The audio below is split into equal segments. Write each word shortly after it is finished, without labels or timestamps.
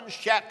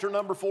Romans chapter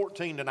number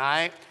 14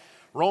 tonight.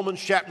 Romans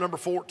chapter number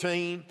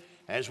 14,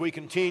 as we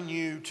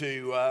continue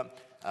to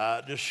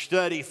just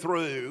study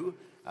through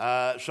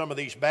some of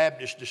these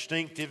Baptist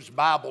distinctives,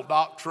 Bible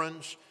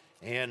doctrines,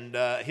 and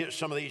hit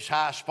some of these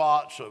high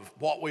spots of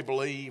what we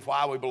believe,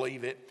 why we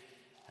believe it.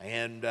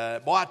 And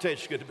boy, I tell you,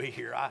 it's good to be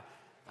here.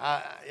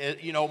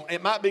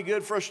 It might be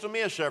good for us to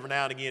miss every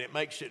now and again. It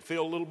makes it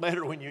feel a little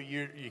better when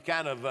you're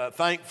kind of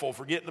thankful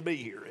for getting to be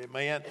here.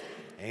 Amen.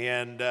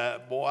 And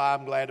boy,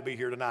 I'm glad to be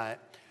here tonight.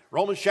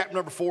 Romans chapter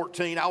number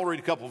 14. I'll read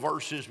a couple of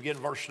verses. Begin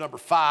verse number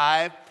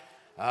 5.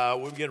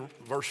 We'll begin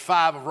verse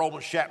 5 of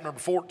Romans chapter number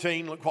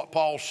 14. Look what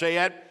Paul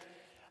said.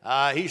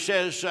 He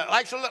says,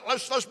 actually,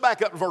 let's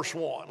back up to verse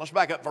 1. Let's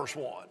back up to verse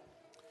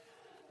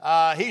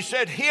 1. He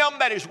said, "Him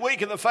that is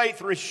weak in the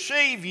faith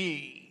receive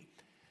ye,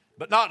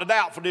 but not to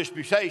doubtful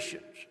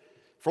disputations.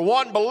 For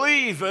one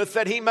believeth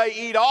that he may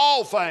eat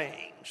all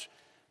things.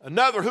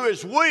 Another who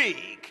is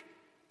weak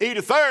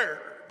eateth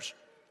herbs.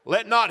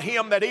 Let not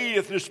him that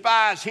eateth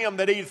despise him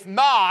that eateth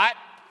not.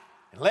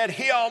 And let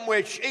him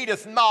which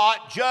eateth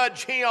not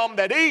judge him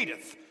that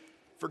eateth.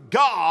 For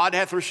God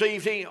hath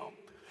received him.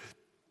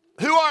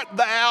 Who art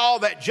thou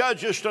that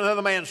judgest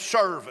another man's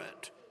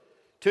servant?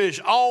 To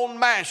his own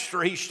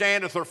master he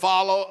standeth or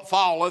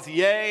falleth.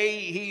 Yea,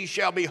 he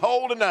shall be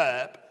holden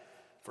up.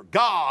 For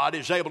God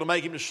is able to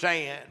make him to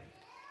stand.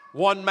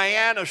 One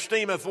man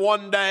esteemeth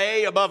one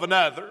day above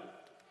another.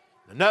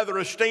 Another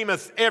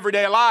esteemeth every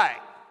day alike.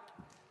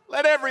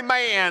 Let every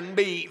man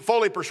be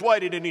fully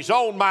persuaded in his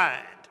own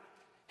mind.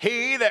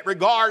 He that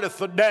regardeth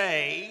the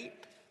day,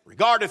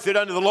 regardeth it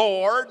unto the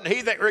Lord. And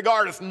he that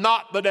regardeth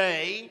not the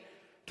day,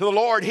 to the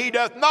Lord he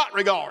doth not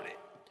regard it.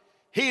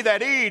 He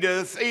that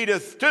eateth,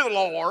 eateth to the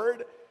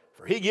Lord,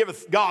 for he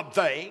giveth God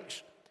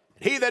thanks.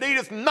 And he that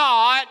eateth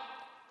not,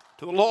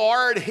 to the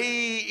Lord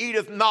he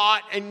eateth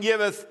not, and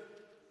giveth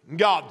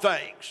God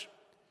thanks.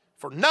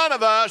 For none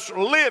of us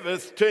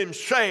liveth to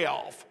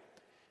himself,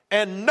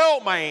 and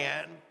no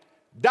man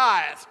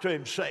dieth to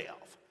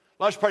himself."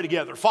 Let's pray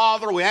together.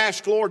 Father, we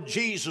ask, Lord, in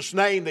Jesus'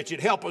 name, that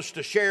you'd help us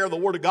to share the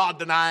Word of God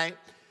tonight.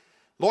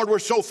 Lord, we're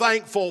so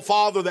thankful,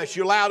 Father, that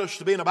you allowed us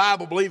to be in a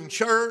Bible-believing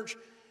church.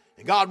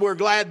 And God, we're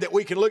glad that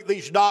we can look at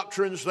these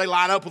doctrines. They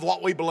line up with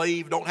what we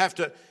believe. Don't have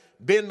to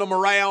bend them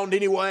around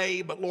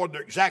anyway. But Lord,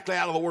 they're exactly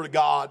out of the Word of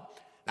God.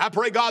 And I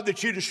pray, God,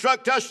 that you'd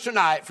instruct us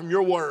tonight from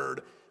your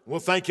Word.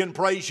 We'll thank you and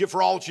praise you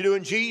for all that you do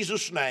in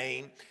Jesus'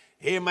 name.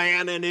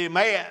 Amen and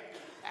amen.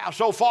 Now,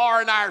 so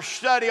far in our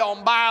study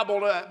on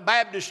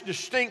Baptist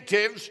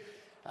distinctives,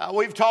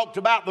 we've talked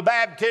about the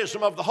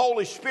baptism of the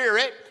Holy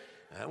Spirit.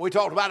 We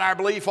talked about our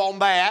belief on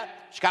that.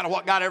 It's kind of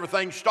what got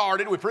everything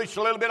started. We preached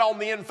a little bit on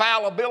the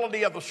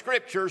infallibility of the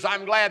Scriptures.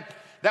 I'm glad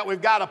that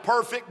we've got a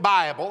perfect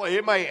Bible.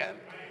 Amen.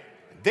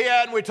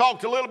 Then we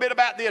talked a little bit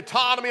about the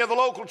autonomy of the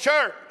local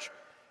church,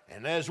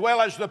 and as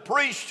well as the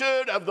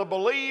priesthood of the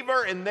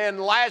believer. And then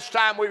last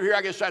time we were here,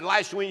 I guess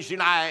last Wednesday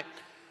night,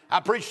 I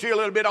preached to you a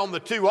little bit on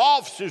the two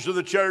offices of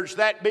the church,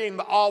 that being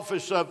the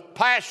office of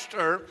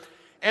pastor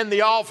and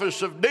the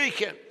office of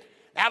deacon.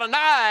 Now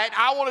tonight,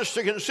 I want us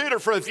to consider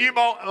for a few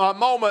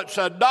moments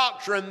a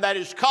doctrine that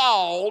is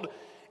called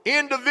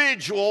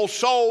individual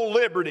soul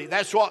liberty.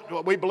 That's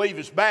what we believe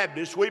as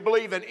Baptists. We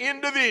believe in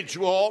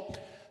individual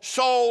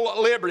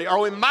soul liberty. Or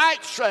we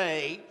might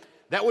say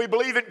that we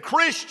believe in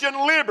Christian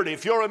liberty.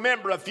 If you'll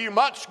remember a few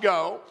months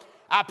ago,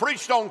 I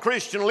preached on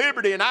Christian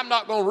liberty, and I'm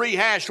not going to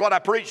rehash what I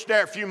preached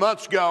there a few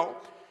months ago.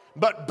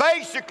 But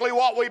basically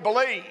what we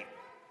believe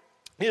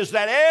is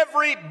that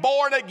every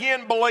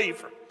born-again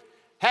believer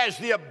has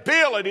the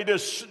ability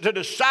to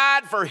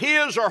decide for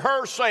his or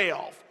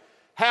herself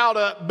how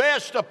to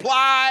best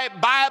apply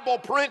Bible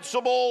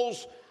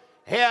principles,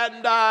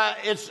 and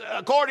it's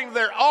according to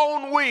their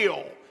own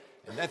will,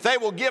 and that they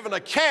will give an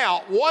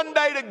account one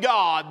day to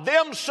God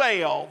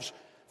themselves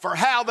for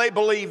how they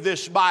believe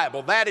this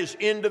Bible. That is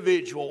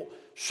individual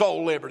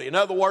soul liberty. In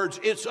other words,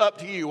 it's up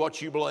to you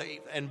what you believe.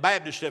 And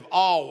Baptists have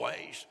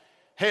always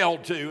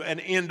held to an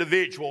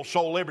individual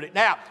soul liberty.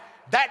 Now,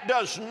 that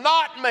does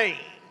not mean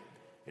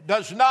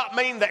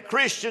that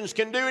Christians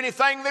can do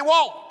anything they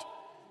want.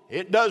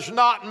 It does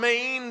not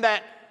mean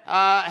that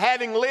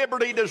having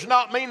liberty does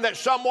not mean that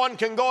someone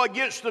can go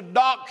against the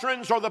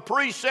doctrines or the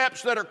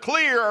precepts that are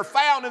clear or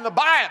found in the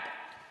Bible.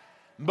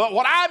 But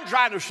what I'm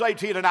trying to say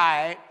to you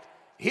tonight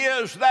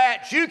is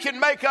that you can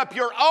make up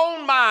your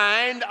own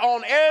mind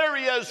on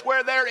areas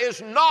where there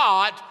is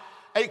not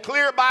a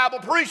clear Bible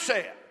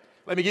precept.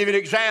 Let me give you an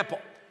example.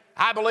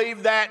 I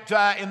believe that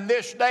in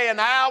this day and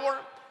hour,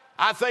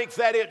 I think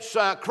that it's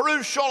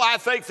crucial, I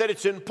think that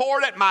it's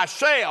important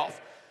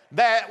myself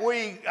that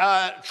we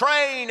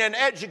train and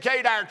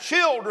educate our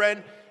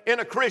children in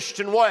a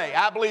Christian way.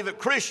 I believe that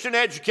Christian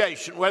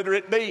education, whether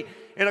it be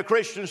in a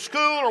Christian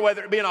school or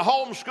whether it be in a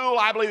home school,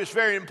 I believe it's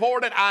very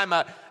important. I'm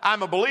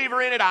a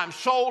believer in it. I'm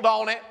sold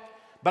on it.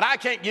 But I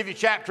can't give you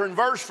chapter and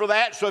verse for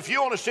that. So if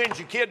you want to send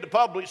your kid to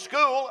public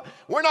school,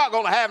 we're not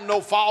going to have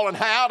no falling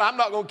out. I'm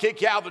not going to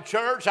kick you out of the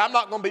church. I'm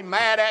not going to be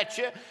mad at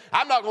you.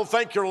 I'm not going to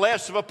think you're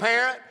less of a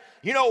parent.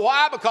 You know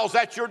why? Because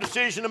that's your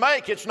decision to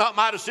make. It's not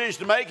my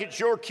decision to make. It's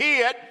your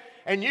kid.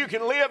 And you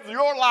can live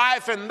your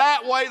life in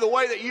that way, the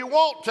way that you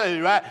want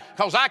to.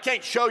 Because I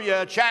can't show you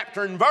a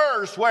chapter and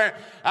verse where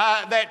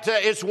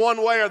it's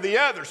one way or the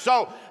other.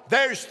 So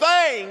there's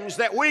things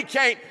that we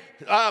can't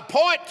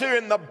point to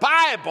in the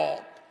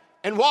Bible.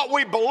 And what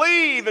we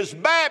believe as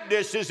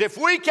Baptists is if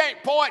we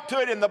can't point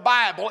to it in the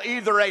Bible,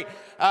 either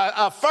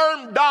a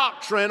firm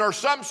doctrine or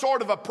some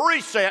sort of a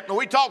precept, and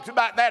we talked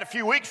about that a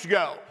few weeks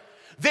ago,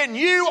 then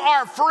you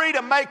are free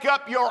to make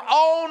up your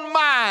own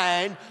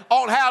mind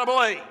on how to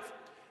believe.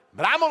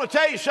 But I'm going to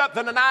tell you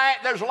something tonight.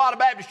 There's a lot of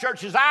Baptist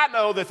churches I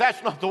know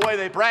that's not the way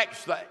they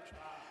practice things.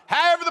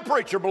 However the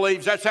preacher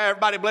believes, that's how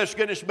everybody, bless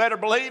goodness, better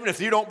believe. And if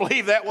you don't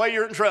believe that way,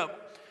 you're in trouble.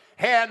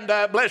 And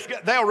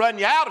they'll run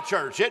you out of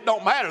church. It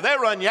don't matter. They'll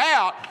run you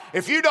out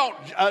if you don't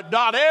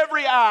dot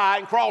every I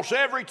and cross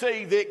every T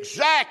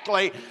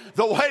exactly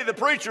the way the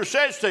preacher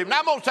says to. And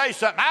I'm going to tell you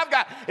something.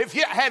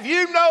 Have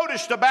you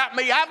noticed about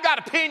me? I've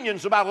got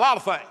opinions about a lot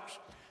of things.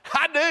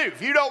 I do.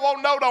 If you don't want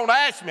to know, don't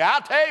ask me.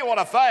 I'll tell you what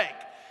I think.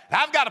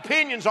 I've got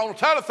opinions on a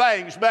ton of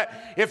things, but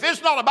if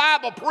it's not a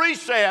Bible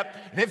precept,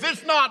 and if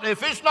it's not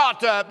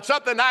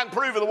something I can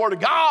prove with the Word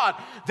of God,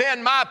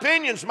 then my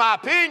opinion's my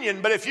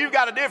opinion. But if you've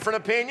got a different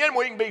opinion,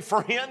 we can be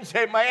friends,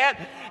 amen,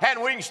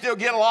 and we can still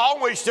get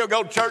along. We can still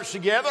go to church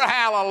together,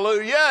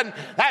 hallelujah, and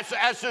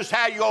that's just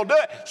how you're going to do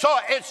it. So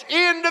it's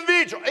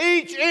individual.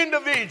 Each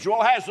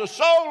individual has the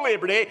sole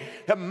liberty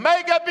to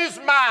make up his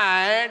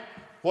mind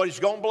what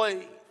he's going to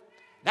believe.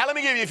 Now, let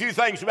me give you a few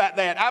things about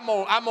that. I'm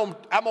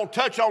gonna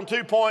touch on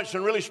 2 points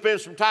and really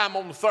spend some time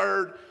on the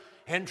third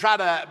and try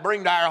to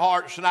bring to our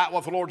hearts tonight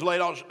what the Lord's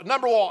laid on us.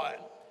 Number one,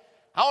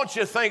 I want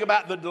you to think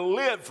about the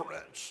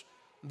deliverance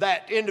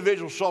that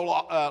individual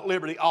soul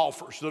liberty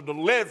offers, the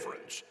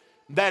deliverance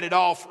that it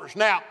offers.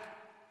 Now,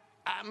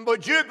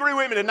 would you agree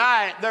with me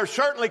tonight? There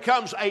certainly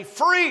comes a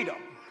freedom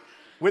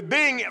with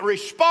being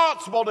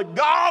responsible to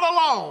God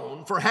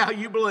alone for how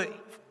you believe.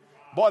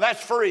 Boy,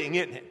 that's freeing,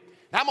 isn't it?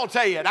 Now, I'm going to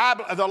tell you,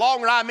 the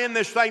longer I'm in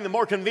this thing, the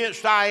more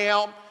convinced I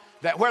am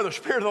that where the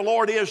Spirit of the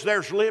Lord is,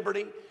 there's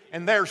liberty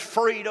and there's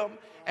freedom.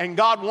 And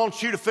God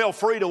wants you to feel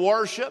free to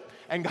worship.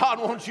 And God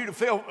wants you to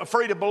feel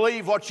free to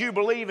believe what you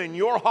believe in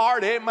your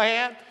heart.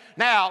 Amen.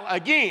 Now,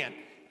 again,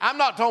 I'm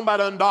not talking about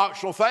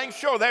undoctrinal things.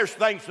 Sure, there's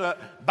things in the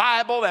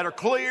Bible that are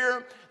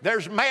clear.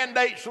 There's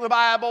mandates in the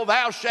Bible,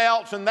 thou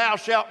shalt and thou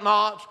shalt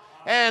not.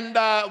 And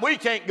we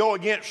can't go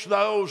against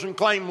those and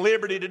claim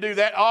liberty to do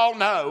that. Oh,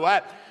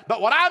 no. But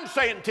what I'm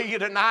saying to you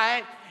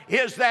tonight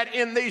is that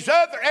in these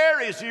other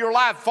areas of your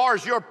life, as far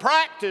as your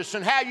practice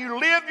and how you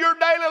live your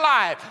daily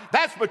life,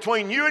 that's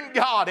between you and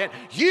God. And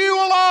you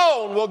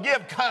alone will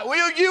give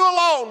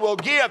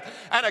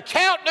an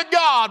account to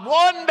God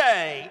one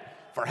day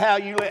for how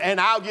you live. And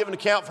I'll give an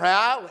account for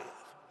how I live.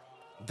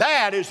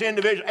 That is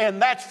individual,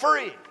 and that's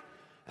free.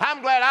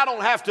 I'm glad I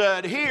don't have to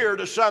adhere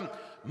to some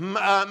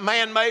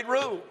man-made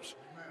rules.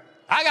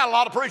 I got a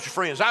lot of preacher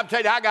friends. I'll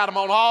tell you, I got them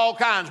on all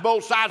kinds,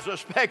 both sides of the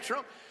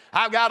spectrum.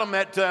 I've got them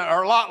that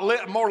are a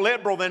lot more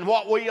liberal than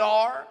what we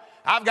are.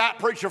 I've got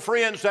preacher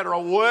friends that are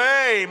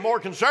way more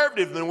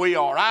conservative than we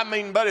are. I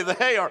mean, buddy,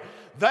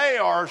 they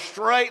are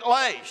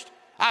straight-laced.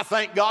 I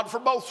thank God for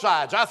both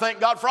sides. I thank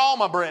God for all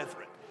my brethren.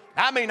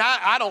 I mean,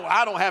 I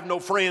don't have no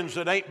friends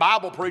that ain't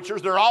Bible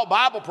preachers. They're all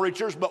Bible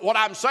preachers, but what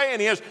I'm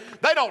saying is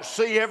they don't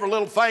see every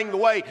little thing the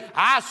way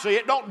I see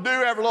it. Don't do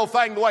every little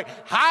thing the way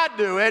I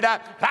do it.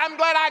 I'm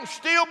glad I can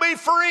still be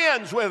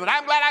friends with it.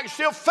 I'm glad I can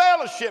still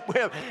fellowship with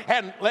it.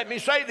 And let me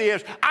say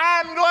this,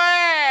 I'm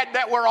glad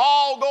that we're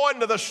all going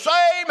to the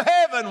same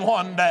heaven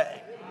one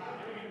day.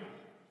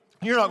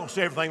 You're not going to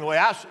see everything the way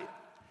I see it.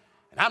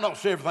 And I'm not going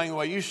to see everything the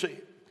way you see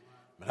it.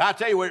 But I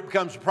tell you where it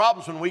becomes a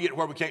problem when we get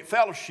where we can't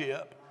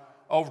fellowship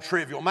over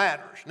trivial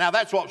matters. Now,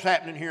 that's what's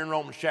happening here in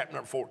Romans chapter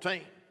number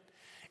 14.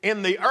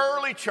 In the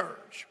early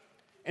church,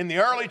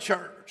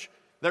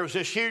 there was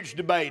this huge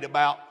debate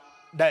about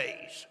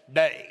days.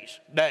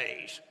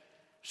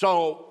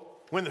 So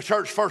when the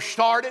church first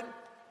started,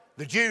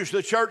 the Jews of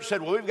the church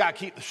said, well, we've got to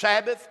keep the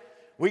Sabbath.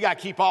 We got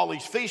to keep all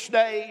these feast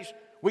days.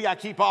 We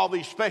got to keep all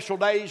these special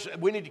days.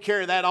 We need to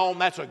carry that on.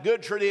 That's a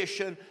good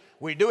tradition.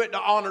 We do it to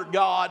honor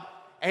God.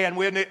 And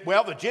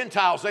the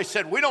Gentiles, they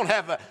said, we don't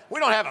have a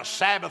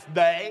Sabbath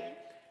day.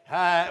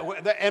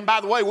 And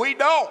by the way, we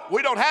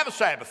don't have a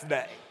Sabbath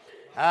day.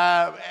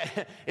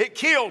 It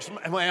kills me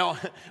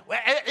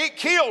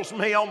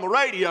on the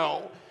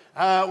radio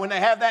when they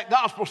have that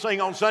gospel sing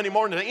on Sunday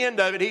morning. At the end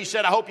of it, he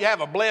said, I hope you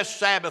have a blessed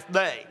Sabbath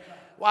day.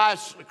 Why,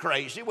 it's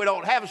crazy. We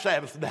don't have a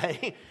Sabbath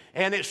day,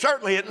 and it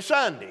certainly isn't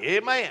Sunday.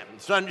 Amen.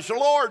 Sunday's the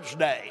Lord's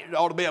day. It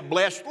ought to be a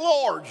blessed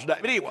Lord's day.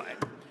 But anyway,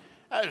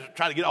 I was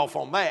trying to get off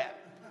on that.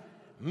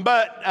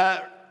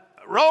 But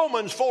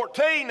Romans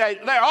 14,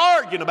 they're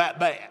arguing about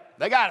that.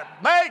 They got a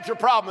major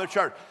problem in the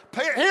church.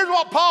 Here's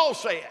what Paul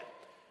said.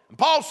 And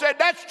Paul said,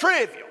 that's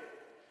trivial.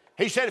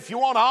 He said, if you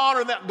want to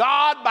honor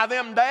God by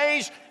them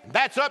days,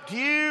 that's up to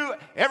you.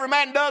 Every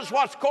man does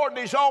what's according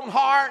to his own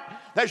heart.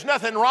 There's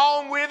nothing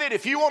wrong with it.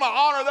 If you want to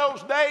honor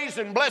those days,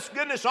 then bless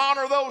goodness,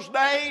 honor those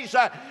days.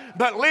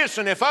 But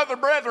listen, if other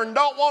brethren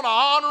don't want to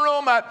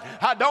honor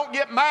them, don't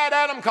get mad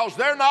at them because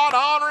they're not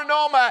honoring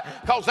them,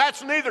 because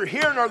that's neither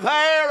here nor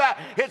there.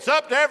 It's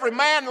up to every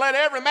man. Let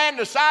every man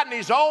decide in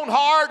his own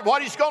heart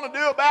what he's going to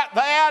do about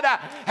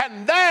that.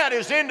 And that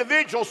is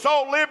individual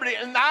soul liberty.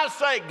 And I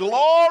say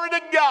glory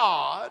to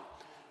God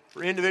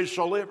for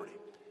individual soul liberty.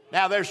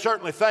 Now, there's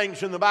certainly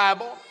things in the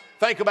Bible.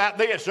 Think about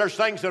this. There's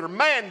things that are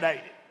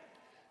mandated.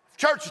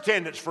 Church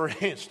attendance, for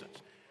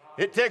instance.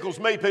 It tickles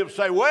me. People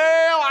say,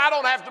 well, I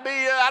don't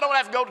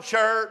have to go to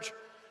church.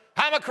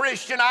 I'm a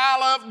Christian. I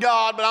love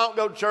God, but I don't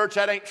go to church.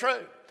 That ain't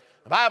true.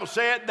 The Bible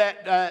said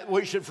that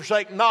we should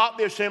forsake not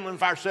the assembling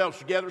of ourselves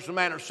together as the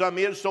manner of some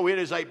is. So it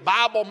is a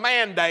Bible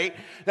mandate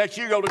that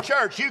you go to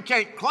church. You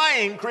can't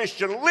claim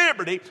Christian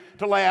liberty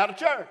to lay out of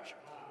church.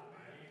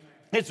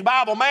 It's a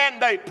Bible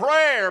mandate.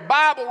 Prayer,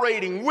 Bible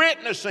reading,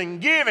 witnessing,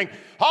 giving.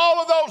 All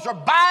of those are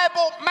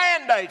Bible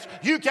mandates.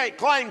 You can't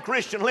claim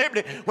Christian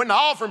liberty. When the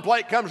offering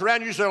plate comes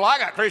around, you say, well, I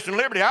got Christian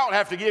liberty. I don't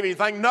have to give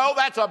anything. No,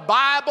 that's a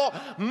Bible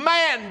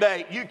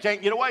mandate. You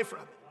can't get away from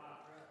it.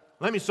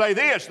 Let me say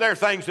this. There are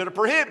things that are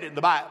prohibited in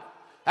the Bible.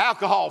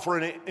 Alcohol, for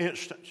an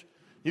instance.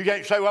 You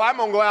can't say, well, I'm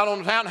going to go out on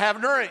the town and have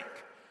a drink.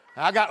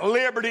 I got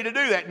liberty to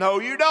do that. No,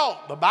 you don't.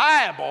 The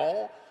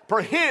Bible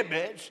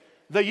prohibits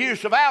the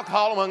use of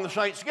alcohol among the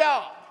saints of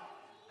God.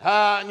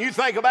 And you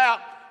think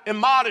about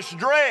immodest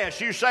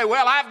dress. You say,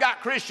 well, I've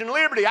got Christian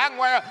liberty. I can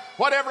wear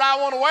whatever I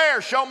want to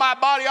wear, show my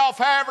body off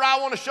however I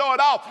want to show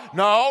it off.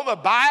 No, the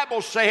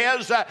Bible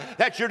says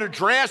that you're to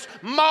dress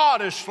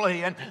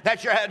modestly and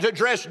that you're to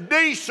dress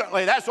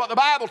decently. That's what the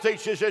Bible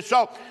teaches us.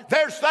 So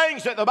there's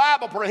things that the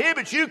Bible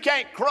prohibits. You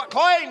can't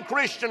claim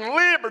Christian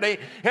liberty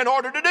in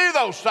order to do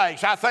those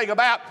things. I think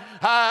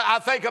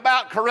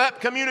about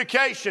corrupt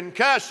communication,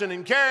 cussing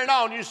and carrying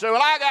on. You say,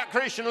 well, I got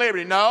Christian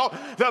liberty. No,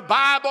 the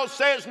Bible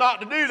says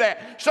not to do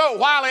that. So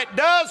while it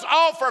does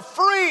offer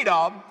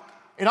freedom,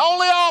 it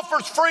only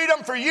offers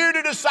freedom for you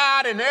to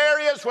decide in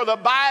areas where the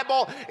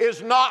Bible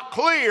is not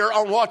clear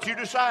on what you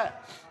decide.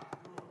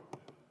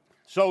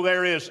 So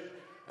there is,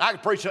 I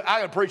could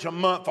preach a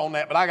month on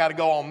that, but I got to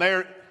go on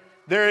there.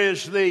 There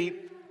is the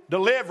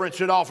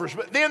deliverance it offers,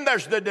 but then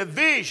there's the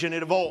division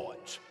it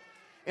avoids.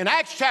 In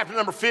Acts chapter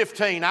number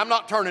 15, I'm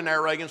not turning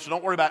there, Reagan, so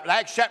don't worry about it.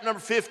 Acts chapter number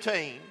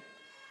 15,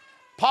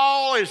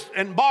 Paul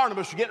and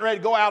Barnabas are getting ready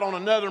to go out on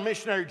another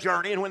missionary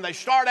journey, and when they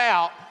start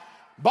out,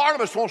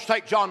 Barnabas wants to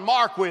take John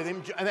Mark with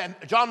him, and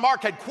John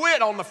Mark had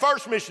quit on the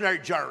first missionary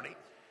journey.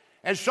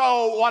 And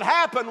so what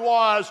happened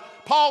was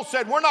Paul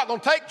said, we're not going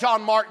to take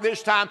John Mark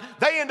this time.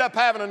 They end up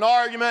having an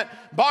argument.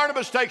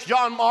 Barnabas takes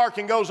John Mark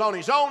and goes on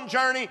his own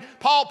journey.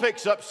 Paul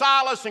picks up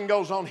Silas and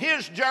goes on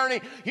his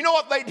journey. You know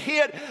what they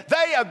did?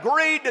 They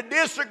agreed to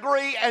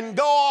disagree and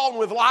go on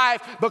with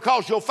life,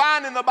 because you'll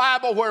find in the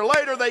Bible where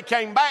later they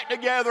came back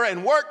together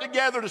and worked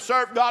together to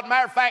serve God.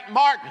 Matter of fact,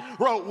 Mark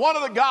wrote one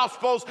of the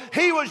Gospels.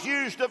 He was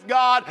used of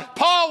God.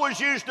 Paul was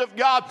used of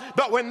God.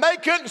 But when they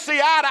couldn't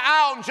see eye to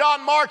eye on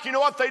John Mark, you know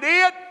what they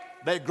did?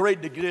 They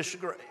agreed to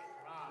disagree.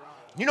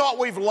 You know what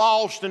we've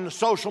lost in the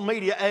social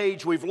media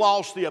age? We've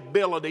lost the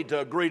ability to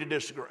agree to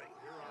disagree.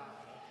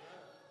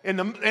 In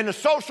the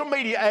social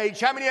media age,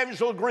 how many of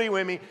you will agree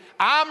with me?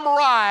 I'm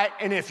right,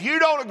 and if you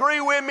don't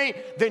agree with me,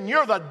 then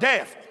you're the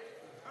devil.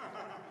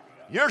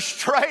 You're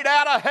straight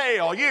out of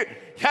hell.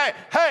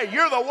 Hey,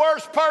 you're the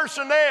worst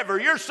person ever.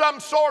 You're some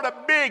sort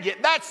of bigot.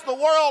 That's the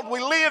world we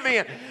live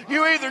in.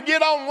 You either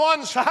get on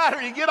one side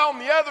or you get on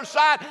the other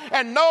side,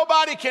 and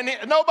nobody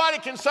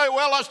can say,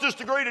 well, let's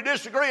just agree to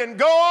disagree and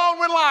go on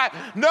with life.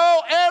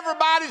 No,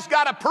 everybody's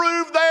got to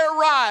prove they're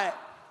right.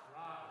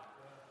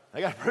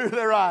 They got to prove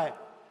they're right.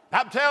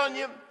 I'm telling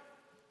you,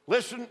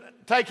 listen,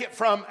 take it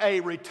from a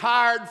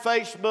retired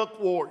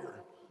Facebook warrior.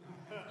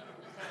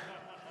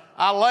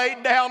 I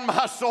laid down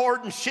my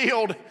sword and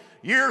shield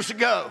years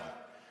ago.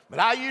 But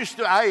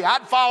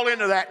I'd fall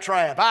into that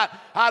trap.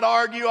 I'd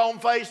argue on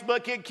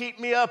Facebook. It'd keep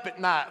me up at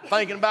night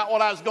thinking about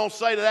what I was going to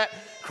say to that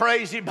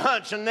crazy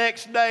bunch the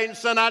next day. And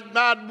so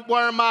I'd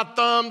wear my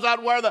thumbs.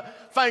 I'd wear the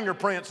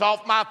fingerprints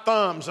off my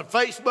thumbs. A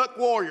Facebook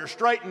warrior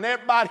straightening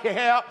everybody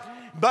out.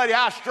 Buddy,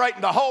 I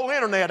straightened the whole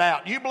internet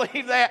out. You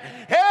believe that?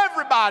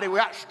 Everybody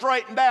got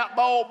straightened out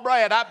by old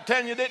Brad. I'm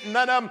telling you,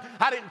 none of them,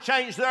 I didn't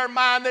change their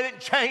mind. They didn't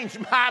change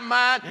my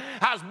mind.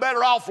 I was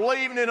better off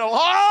leaving it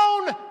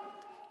alone.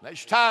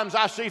 There's times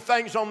I see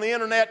things on the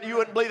internet, you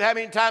wouldn't believe how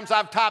many times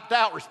I've typed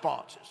out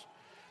responses.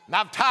 And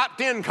I've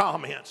typed in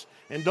comments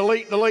and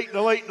delete.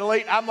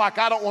 I'm like,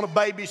 I don't want to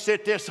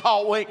babysit this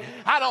all week.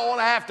 I don't want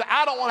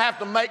to have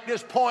to make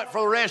this point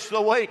for the rest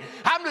of the week.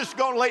 I'm just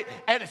going to leave.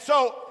 And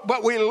so,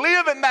 but we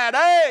live in that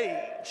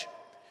age.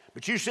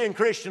 But you see, in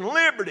Christian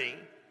liberty,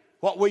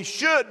 what we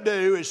should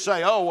do is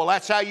say, oh, well,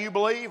 that's how you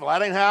believe. Well,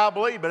 that ain't how I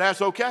believe, but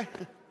that's okay.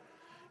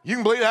 You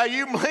can believe how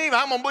you believe.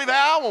 I'm going to believe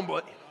how I want to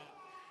believe.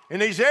 In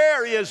these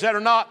areas that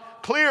are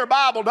not clear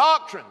Bible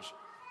doctrines,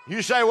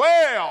 you say,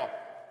 well,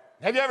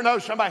 have you ever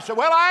noticed somebody say,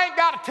 well, I ain't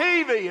got a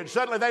TV, and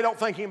suddenly they don't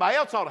think anybody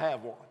else ought to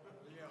have one?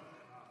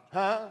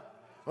 Huh?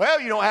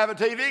 Well, you don't have a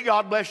TV.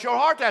 God bless your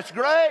heart. That's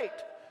great.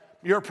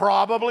 You're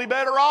probably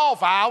better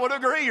off. I would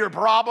agree. You're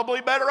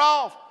probably better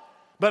off.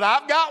 But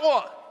I've got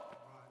one.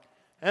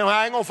 And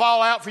I ain't going to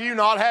fall out for you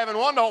not having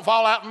one. Don't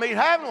fall out for me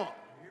having one.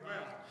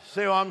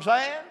 See what I'm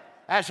saying?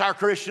 That's our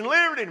Christian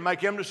liberty, to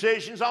make them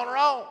decisions on our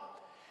own.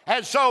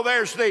 And so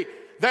there's the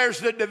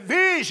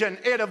division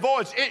it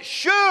avoids. It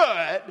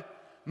should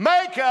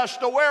make us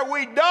to where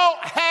we don't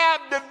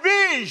have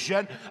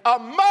division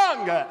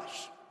among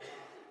us.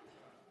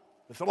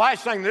 It's the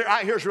last thing,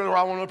 right here's really where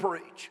I want to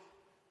preach.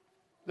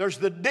 There's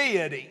the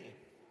deity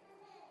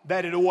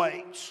that it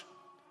awaits.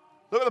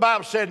 Look what the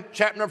Bible said,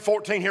 chapter number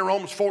 14 here,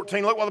 Romans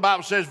 14. Look what the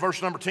Bible says,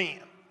 verse number 10.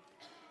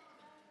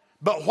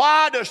 But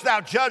why dost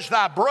thou judge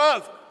thy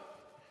brother?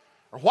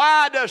 Or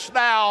why dost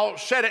thou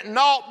set at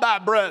naught thy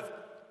brother?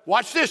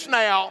 Watch this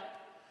now.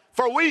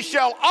 For we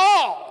shall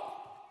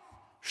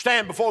all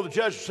stand before the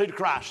judgment seat of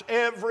Christ.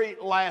 Every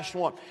last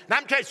one. Now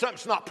I'm going to tell you something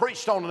that's not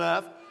preached on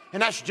enough,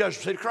 and that's the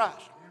judgment seat of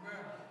Christ.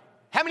 Amen.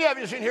 How many of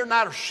you in here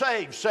tonight are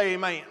saved? Say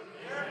amen.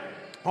 Amen.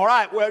 All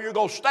right, well, you're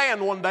going to stand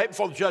one day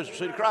before the judgment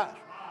seat of Christ.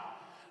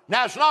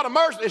 Now, it's not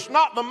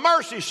the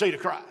mercy seat of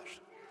Christ.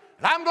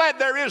 And I'm glad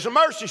there is a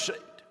mercy seat.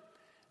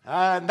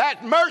 And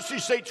that mercy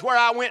seat's where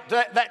I went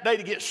that day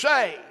to get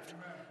saved.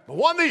 But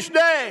one of these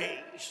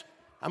days,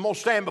 I'm going to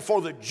stand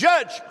before the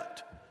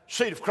judgment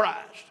seat of Christ.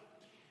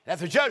 At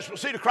the judgment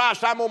seat of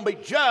Christ, I'm going to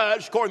be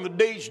judged according to the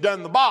deeds done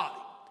in the body.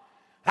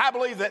 I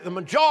believe that the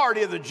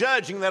majority of the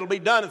judging that will be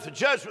done at the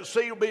judgment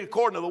seat will be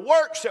according to the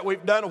works that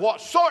we've done and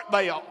what sort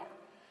they are.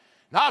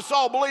 And I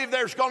also believe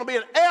there's going to be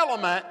an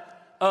element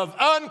of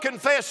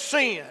unconfessed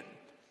sin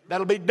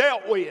that'll be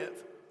dealt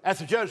with at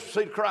the judgment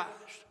seat of Christ.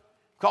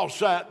 Because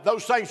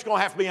those things are going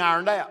to have to be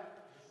ironed out.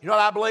 You know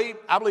what I believe?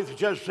 I believe the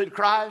judgment seat of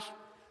Christ,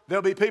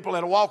 there'll be people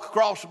that'll walk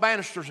across the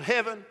banisters of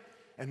heaven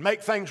and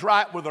make things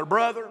right with their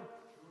brother,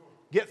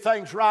 get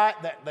things right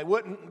that they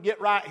wouldn't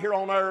get right here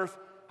on earth.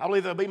 I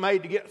believe they'll be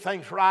made to get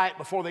things right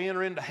before they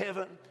enter into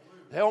heaven.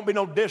 There won't be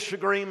no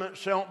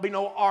disagreements. There won't be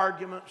no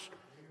arguments.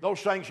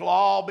 Those things will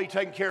all be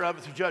taken care of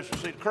at the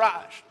judgment seat of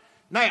Christ.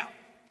 Now,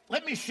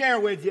 let me share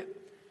with you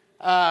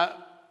a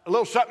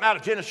little something out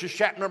of Genesis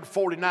chapter number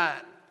 49.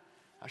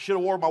 I should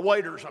have worn my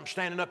waders. I'm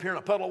standing up here in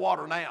a puddle of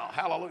water now.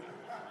 Hallelujah.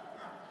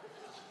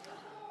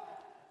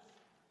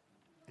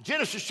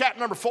 Genesis chapter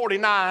number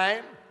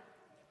 49,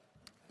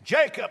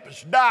 Jacob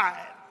has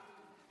died.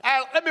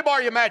 Now, let me borrow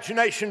your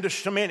imagination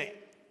just a minute.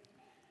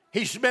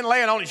 He's been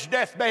laying on his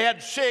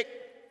deathbed, sick.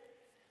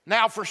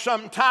 Now for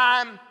some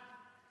time,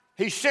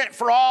 he sent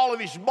for all of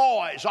his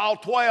boys, all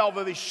 12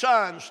 of his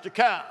sons to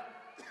come.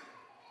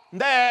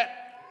 That,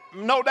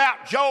 no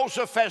doubt,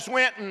 Joseph has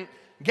went and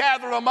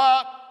gathered them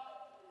up.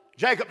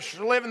 Jacob's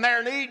living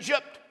there in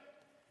Egypt.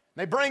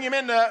 They bring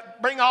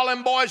all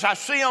them boys. I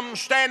see them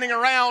standing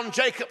around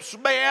Jacob's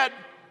bed.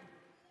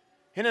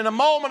 And in a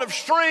moment of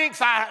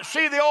strength, I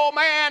see the old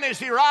man as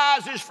he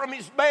rises from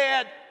his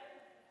bed,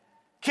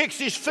 kicks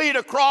his feet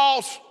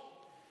across,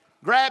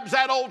 grabs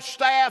that old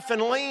staff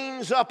and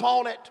leans up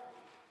on it.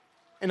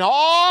 In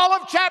all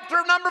of chapter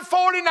number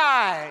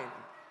 49,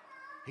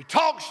 he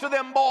talks to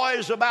them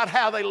boys about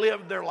how they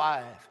lived their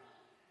life.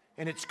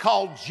 And it's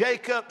called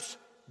Jacob's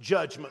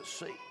judgment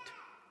seat.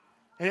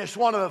 And it's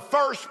one of the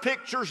first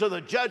pictures of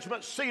the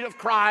judgment seat of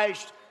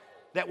Christ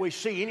that we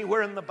see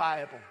anywhere in the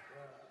Bible.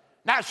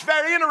 Now, it's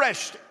very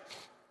interesting.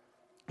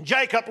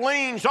 Jacob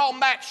leans on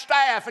that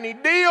staff and he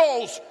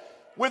deals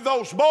with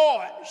those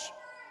boys.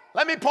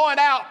 Let me point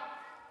out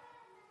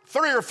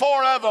 3 or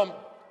 4 of them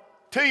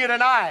to you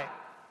tonight.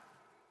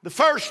 The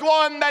first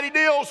one that he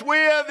deals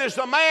with is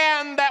the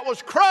man that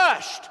was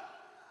crushed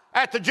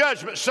at the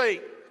judgment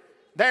seat.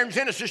 There in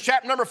Genesis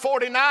chapter number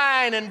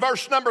 49 and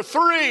verse number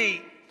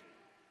 3,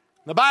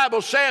 the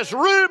Bible says,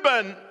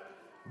 Reuben,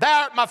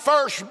 thou art my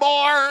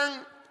firstborn,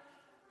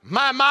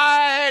 my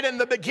might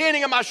and the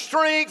beginning of my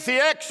strength, the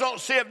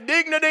excellency of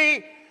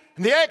dignity,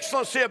 and the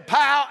excellency of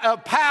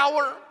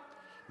power.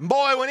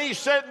 Boy, when he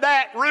said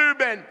that,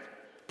 Reuben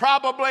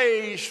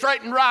probably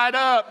straightened right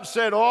up and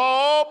said,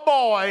 oh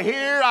boy,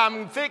 here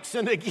I'm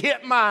fixing to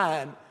get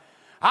mine.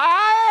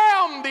 I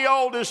am the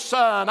oldest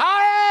son.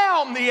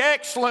 I am the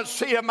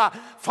excellency of my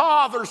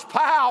father's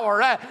power.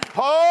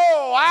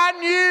 I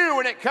knew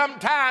when it come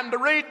time to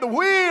read the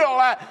will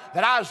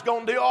that I was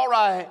going to do all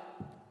right.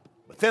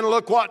 But then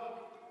look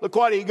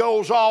what he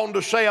goes on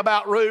to say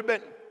about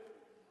Reuben.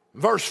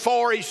 Verse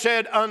 4, he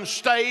said,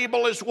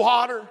 unstable as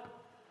water.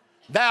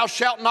 Thou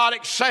shalt not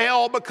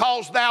excel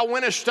because thou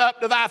wentest up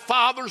to thy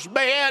father's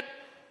bed.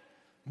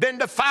 Then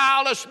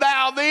defilest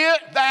thou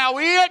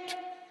it.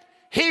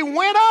 He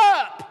went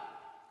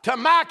up to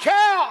my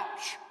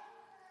couch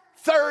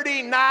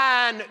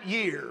 39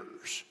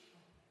 years.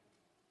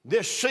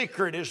 This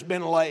secret has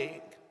been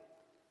laid.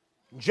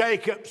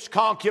 Jacob's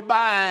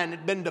concubine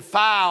had been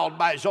defiled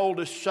by his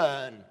oldest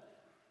son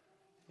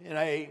in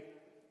a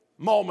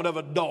moment of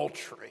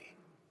adultery.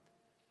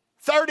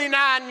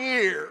 39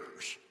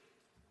 years.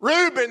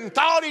 Reuben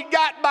thought he'd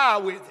got by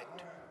with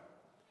it.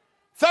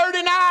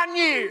 39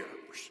 years.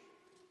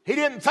 He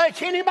didn't think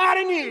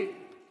anybody knew.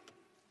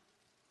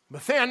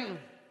 But then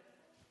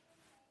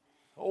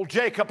old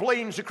Jacob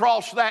leans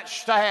across that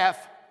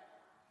staff.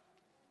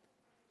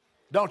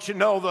 Don't you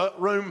know the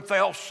room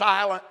fell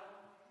silent?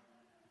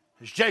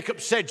 As Jacob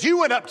said, "You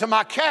went up to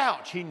my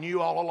couch." He knew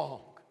all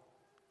along.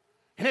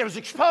 And it was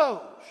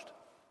exposed.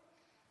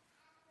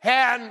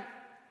 And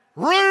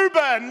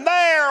Reuben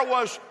there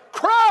was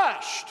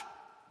crushed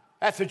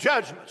at the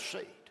judgment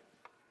seat.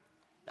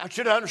 I want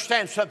you to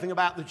understand something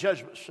about the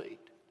judgment seat.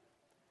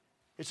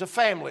 It's a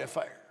family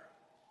affair.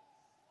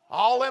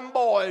 All them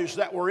boys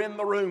that were in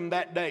the room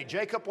that day,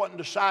 Jacob wasn't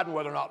deciding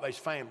whether or not they's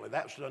family.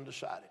 That was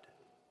undecided.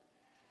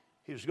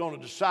 He was going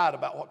to decide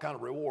about what kind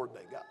of reward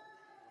they got.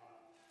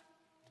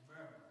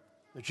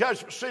 The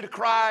judgment seat of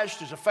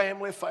Christ is a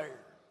family affair.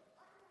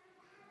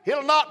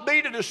 It'll not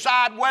be to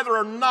decide whether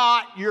or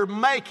not you're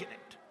making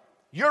it.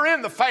 You're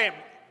in the family.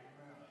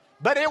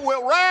 But it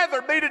will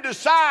rather be to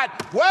decide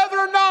whether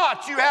or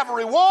not you have a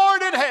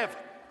reward in heaven.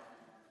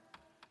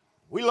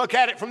 We look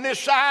at it from this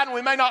side and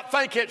we may not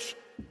think it's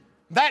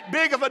that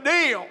big of a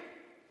deal.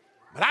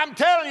 But I'm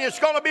telling you, it's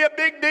going to be a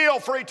big deal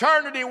for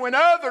eternity when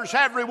others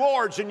have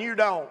rewards and you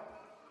don't.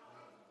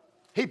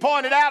 He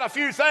pointed out a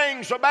few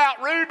things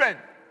about Reuben.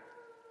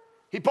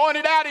 He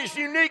pointed out his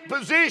unique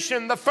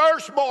position, the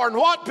firstborn,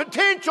 what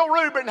potential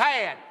Reuben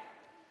had.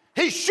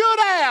 He should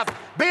have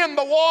been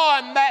the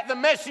one that the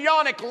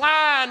messianic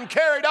line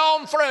carried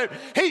on through.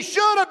 He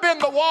should have been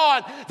the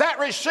one that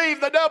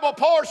received the double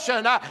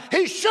portion.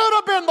 He should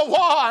have been the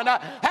one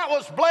that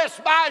was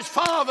blessed by his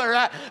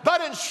father.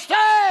 But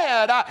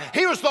instead,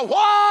 he was the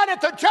one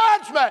at the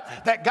judgment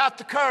that got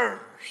the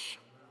curse.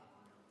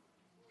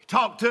 He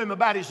talked to him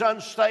about his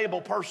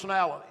unstable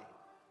personality.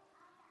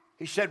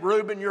 He said,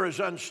 "Reuben, you're as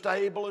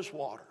unstable as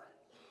water."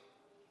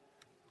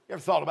 You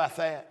ever thought about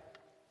that?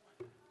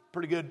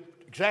 Pretty good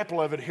example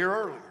of it here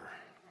earlier.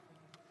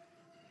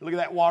 Look at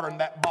that water in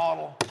that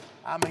bottle.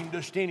 I mean,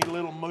 just any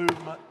little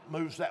movement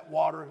moves that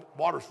water.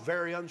 Water's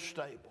very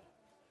unstable.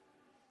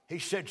 He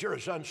said, "You're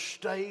as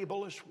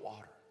unstable as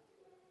water."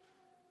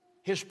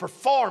 His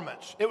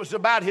performance, it was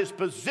about his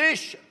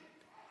position.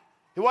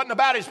 It wasn't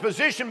about his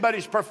position, but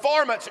his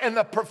performance, and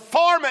the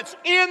performance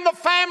in the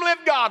family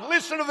of God.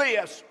 Listen to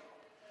this.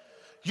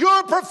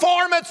 Your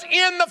performance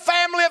in the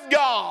family of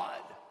God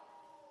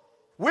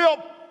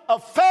will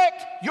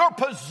affect your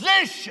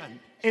position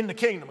in the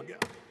kingdom of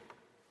God.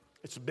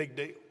 It's a big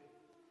deal.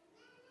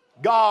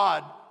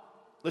 God,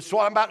 this is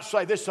what I'm about to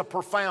say. This is a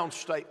profound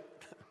statement.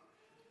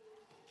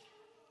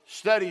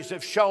 Studies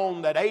have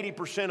shown that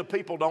 80% of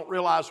people don't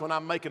realize when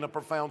I'm making a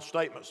profound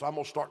statement, so I'm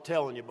going to start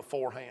telling you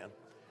beforehand.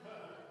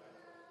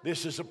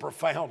 This is a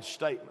profound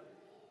statement.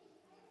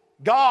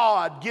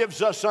 God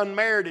gives us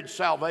unmerited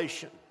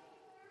salvation,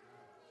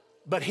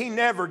 but He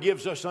never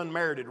gives us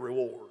unmerited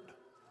reward.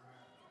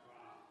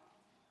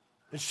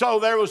 And so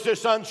there was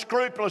this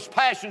unscrupulous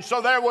passion.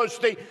 So there was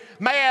the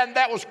man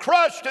that was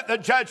crushed at the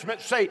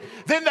judgment seat.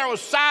 Then there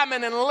was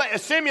Simon and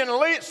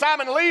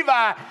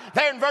Levi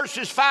there in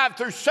verses 5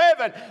 through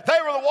 7. They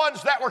were the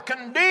ones that were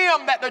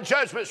condemned at the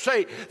judgment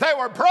seat. They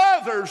were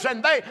brothers,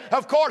 and they,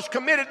 of course,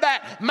 committed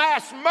that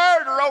mass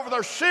murder over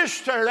their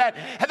sister.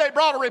 And they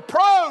brought a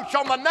reproach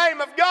on the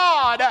name of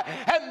God.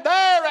 And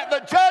there at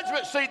the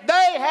judgment seat,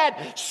 they had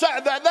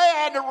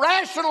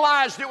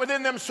rationalized it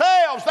within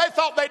themselves. They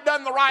thought they'd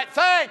done the right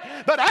thing.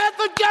 But at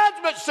the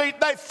judgment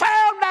seat, they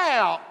found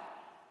out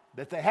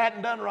that they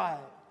hadn't done right.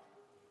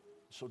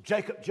 So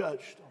Jacob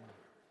judged them.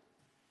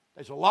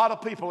 There's a lot of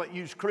people that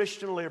use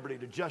Christian liberty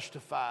to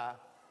justify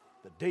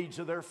the deeds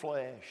of their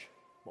flesh.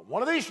 But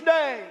one of these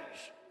days,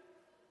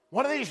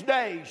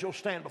 you'll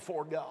stand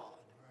before God.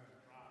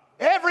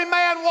 Every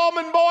man,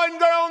 woman, boy, and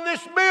girl in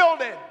this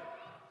building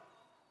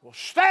will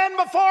stand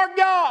before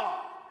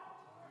God.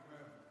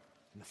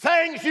 And the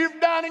things you've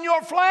done in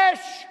your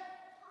flesh,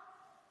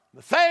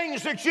 the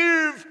things that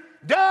you've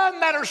done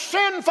that are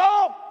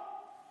sinful,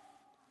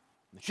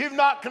 that you've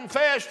not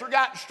confessed or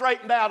gotten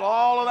straightened out,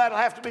 all of that will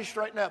have to be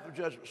straightened out at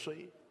the judgment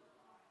seat.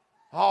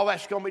 All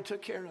that's going to be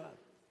took care of.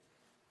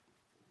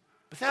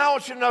 But then I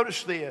want you to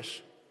notice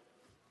this.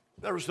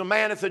 There was the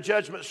man at the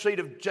judgment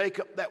seat of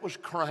Jacob that was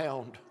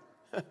crowned.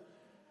 Look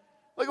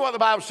at what the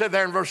Bible said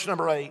there in verse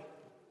number 8.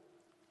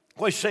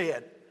 He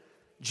said,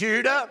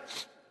 "Judah,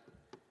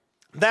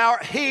 thou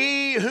art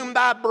he whom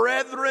thy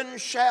brethren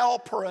shall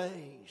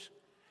praise."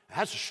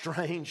 That's a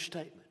strange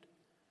statement.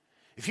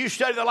 If you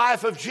study the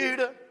life of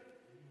Judah,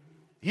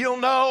 you'll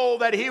know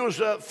that he was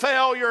a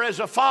failure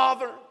as a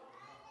father.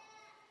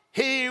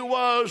 He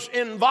was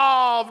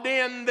involved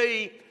in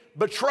the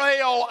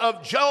betrayal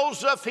of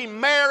Joseph. He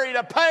married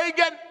a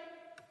pagan.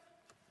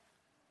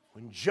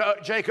 When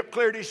Jacob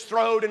cleared his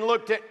throat and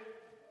looked at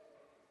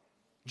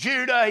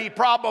Judah,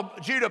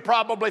 Judah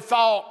probably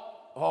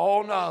thought,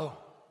 "Oh no,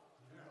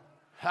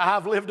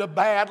 I've lived a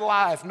bad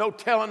life. No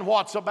telling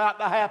what's about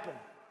to happen."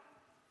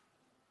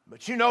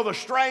 But you know the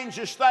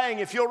strangest thing,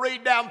 if you'll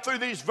read down through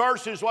these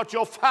verses, what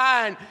you'll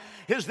find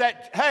is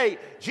that, hey,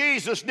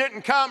 Jesus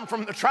didn't come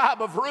from the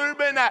tribe of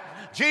Reuben.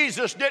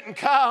 Jesus didn't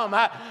come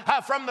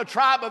from the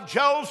tribe of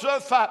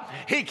Joseph.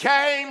 He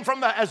came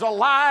as a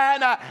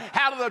lion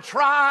out of the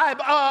tribe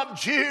of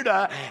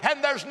Judah.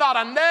 And there's not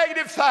a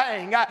negative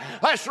thing.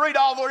 Let's read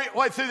all the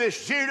way through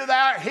this. Judah,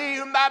 thou art he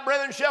whom thy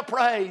brethren shall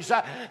praise.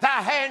 Thy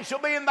hand shall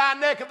be in thy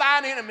neck of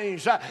thine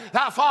enemies.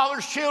 Thy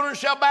father's children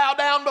shall bow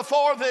down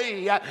before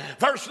thee.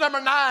 Verse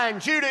number 9,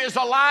 Judah is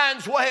a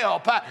lion's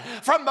whelp.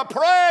 From the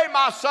prey,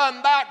 my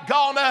son, thou art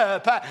gone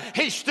up.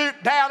 He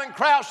stooped down and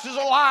crouched as a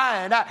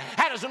lion.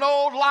 And as an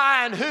old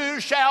lion, who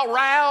shall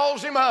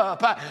rouse him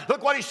up?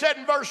 Look what he said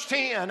in verse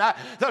 10.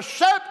 The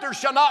scepter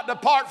shall not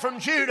depart from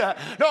Judah,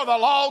 nor the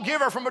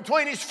lawgiver from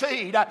between his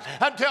feet,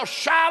 until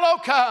Shiloh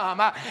come,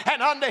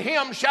 and unto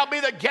him shall be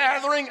the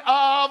gathering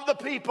of the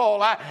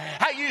people.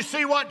 You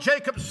see what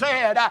Jacob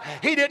said.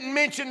 He didn't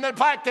mention the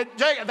fact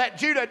that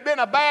Judah had been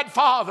a bad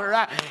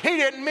father. He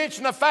didn't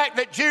mention the fact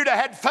that Judah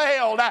had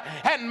failed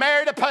and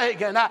married a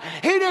pagan.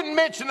 He didn't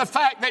mention the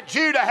fact that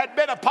Judah had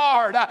been a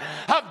part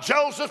of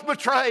Joseph's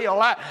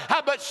betrayal,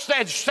 but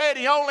said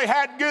he only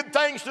had good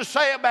things to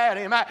say about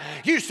him.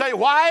 You say,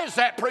 why is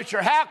that,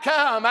 preacher? How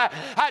come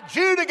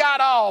Judah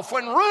got off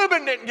when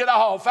Reuben didn't get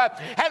off,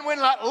 and when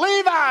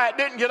Levi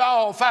didn't get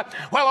off?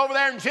 Well, over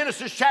there in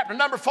Genesis chapter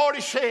number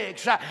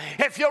 46,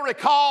 if you'll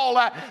recall,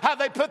 how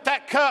they put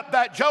that cup,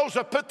 that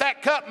Joseph put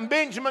that cup in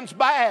Benjamin's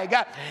bag,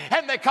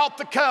 and they caught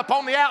the cup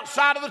on the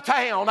outside of the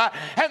town,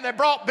 and they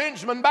brought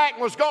Benjamin back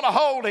and was going to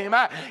hold him.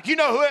 You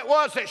know who it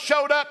was that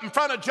showed up in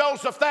front of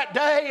Joseph that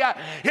day?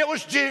 It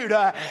was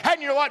Judah.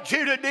 And you know what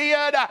Judah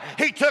did?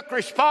 He took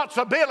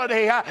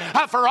responsibility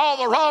for all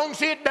the wrongs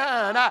he had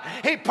done.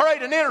 He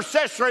prayed an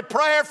intercessory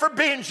prayer for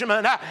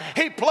Benjamin.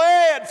 He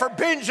pled for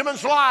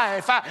Benjamin's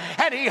life,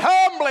 and he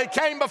humbly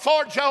came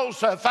before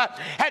Joseph,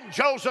 and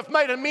Joseph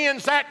made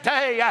amends that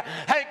day.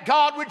 Thank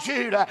God with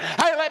Judah.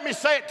 Hey, let me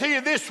say it to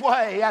you this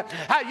way.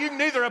 You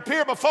can either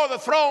appear before the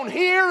throne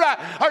here,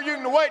 or you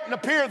can wait and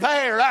appear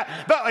there.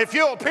 But if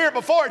you'll appear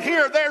before it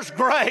here, there's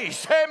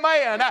grace.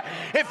 Amen.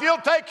 If you'll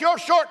take your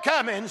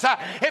shortcomings,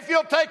 if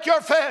you'll take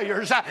your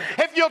failures,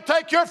 if you'll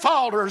take your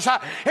falters,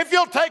 if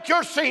you'll take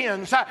your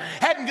sins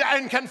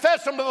and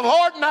confess them to the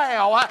Lord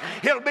now,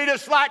 it'll be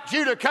just like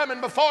Judah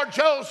coming before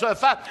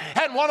Joseph.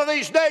 And one of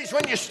these days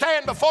when you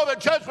stand before the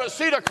judgment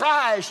seat of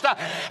Christ,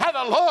 and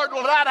the Lord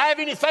will not have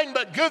anything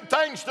but good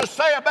things to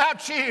say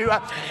about you.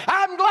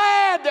 I'm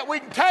glad that we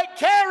can take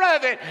care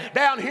of it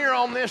down here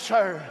on this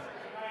earth.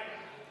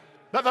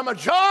 But the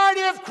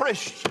majority of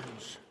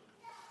Christians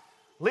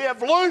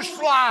live loose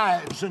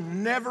lives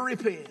and never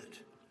repent,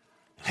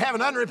 have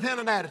an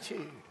unrepentant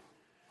attitude.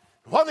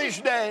 One of these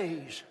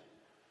days,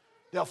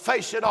 they'll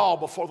face it all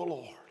before the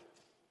Lord.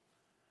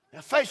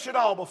 They'll face it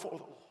all before the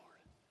Lord.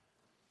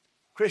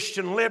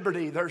 Christian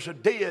liberty, there's a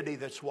deity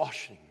that's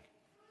washing.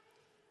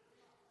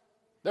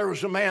 There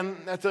was a man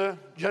at the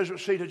Jesuit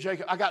seat of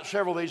Jacob. I got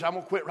several of these. I'm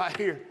going to quit right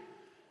here.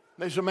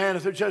 There's a man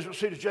at the Jesuit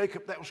seat of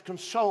Jacob that was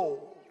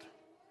consoled.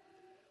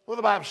 Well,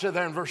 the Bible said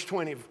there in verse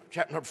 20 of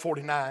chapter number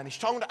 49, he's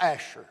talking to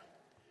Asher.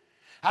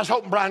 I was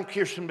hoping Brian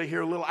Kirsten would be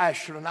here, a little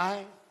Asher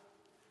tonight.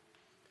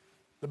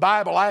 The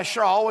Bible,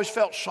 Asher, I always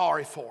felt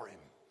sorry for him.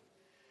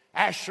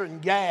 Asher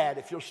and Gad,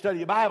 if you'll study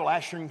the Bible,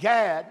 Asher and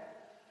Gad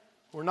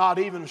were not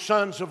even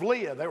sons of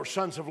Leah. They were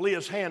sons of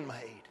Leah's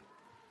handmaid.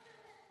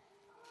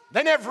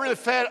 They never really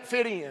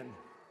fit in.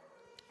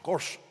 Of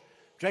course,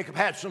 Jacob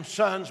had some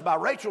sons by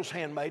Rachel's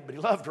handmaid, but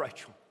he loved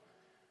Rachel.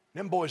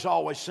 Them boys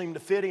always seem to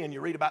fit in.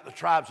 You read about the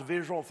tribes of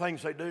Israel and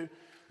things they do.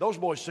 Those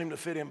boys seem to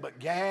fit in, but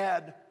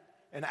Gad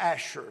and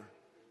Asher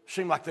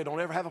seem like they don't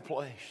ever have a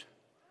place.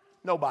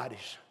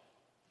 Nobody's.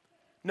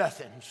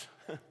 Nothing's.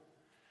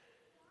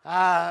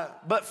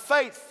 But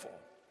faithful.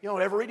 You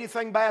don't ever read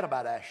anything bad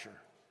about Asher.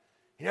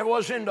 He never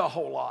was into a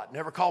whole lot,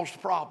 never caused a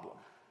problem.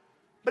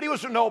 But he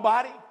was a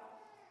nobody.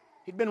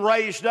 He'd been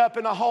raised up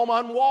in a home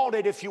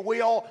unwanted, if you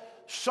will,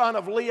 son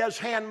of Leah's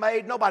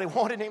handmaid. Nobody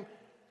wanted him.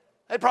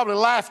 They probably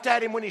laughed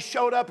at him when he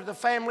showed up at the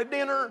family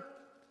dinner.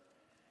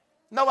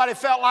 Nobody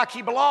felt like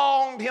he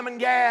belonged, him and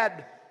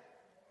Gad.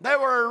 They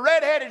were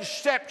red-headed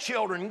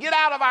stepchildren. Get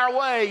out of our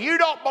way. You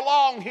don't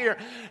belong here.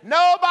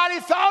 Nobody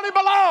thought he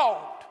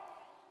belonged.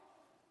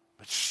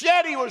 But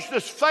yet he was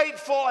just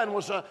faithful and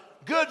was a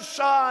good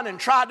son and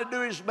tried to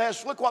do his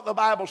best. Look what the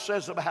Bible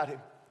says about him.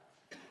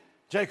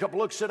 Jacob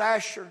looks at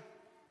Asher.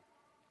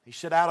 He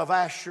said, out of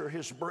Asher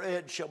his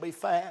bread shall be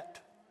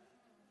fat,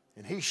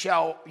 and he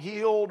shall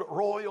yield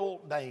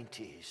royal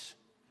dainties.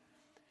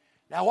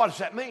 Now what does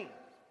that mean?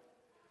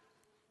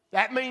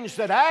 That means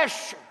that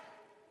Asher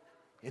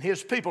and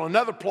his people,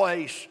 another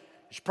place,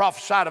 it's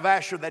prophesied of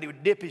Asher that he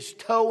would dip his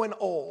toe in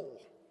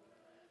oil.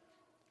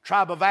 The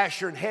tribe of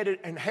Asher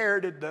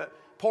inherited the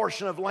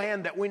portion of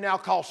land that we now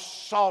call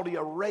Saudi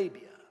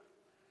Arabia,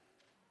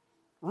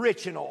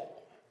 rich in oil.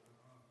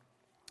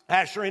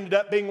 Asher ended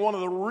up being one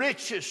of the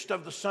richest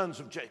of the sons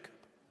of Jacob.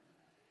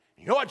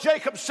 You know what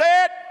Jacob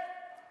said?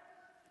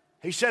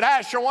 He said,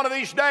 Asher, one of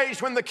these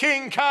days when the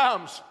king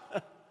comes,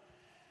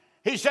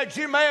 he said,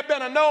 you may have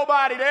been a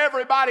nobody to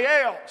everybody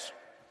else,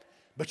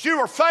 But you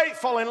were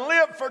faithful and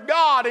lived for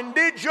God and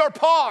did your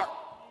part.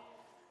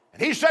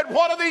 And he said,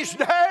 one of these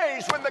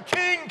days when the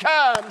king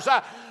comes,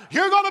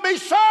 you're going to be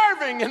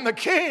serving in the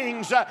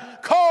king's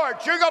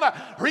court. You're going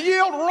to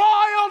yield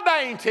royal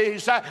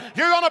dainties.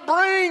 You're going to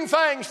bring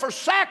things for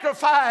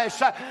sacrifice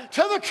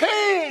to the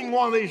king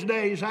one of these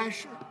days,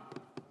 Asher.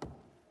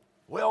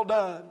 Well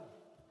done.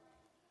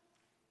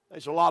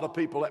 There's a lot of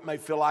people that may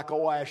feel like,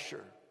 oh,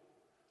 Asher,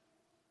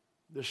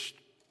 just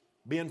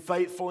being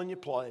faithful in your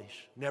place,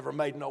 never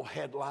made no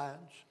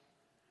headlines,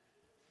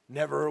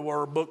 never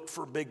were booked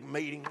for big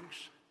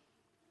meetings,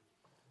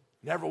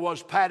 never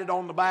was patted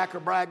on the back or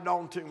bragged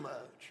on too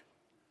much.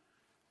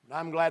 And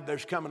I'm glad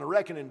there's coming a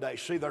reckoning day.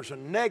 See, there's a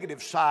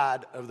negative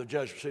side of the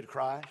judgment seat of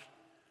Christ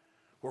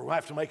where we'll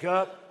have to make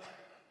up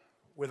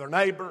with our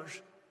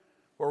neighbors,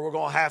 where we're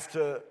going to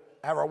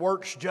have our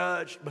works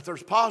judged, but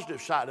there's a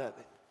positive side of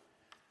it.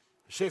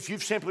 See, if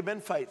you've simply been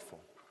faithful,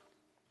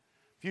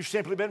 if you've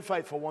simply been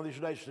faithful one of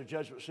these days to the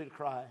judgment seat of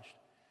Christ,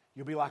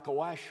 you'll be like a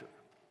Asher.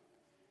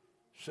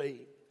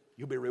 See,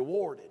 you'll be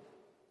rewarded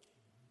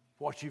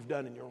for what you've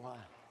done in your life.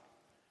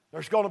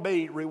 There's going to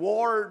be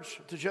rewards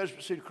at the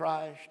judgment seat of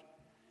Christ,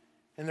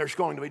 and there's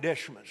going to be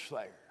detriments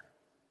there.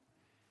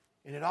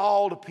 And it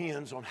all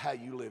depends on how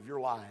you live your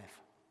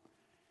life.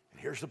 And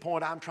here's the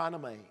point I'm trying to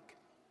make.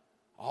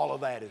 All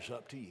of that is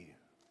up to you.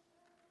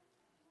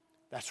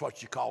 That's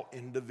what you call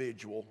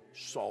individual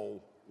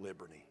soul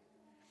liberty.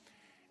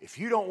 If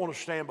you don't want to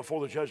stand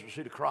before the judgment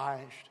seat of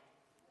Christ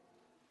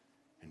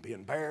and be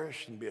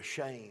embarrassed and be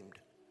ashamed,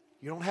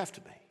 you don't have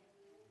to be.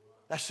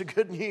 That's the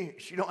good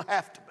news. You don't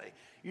have to be.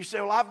 You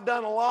say, well, I've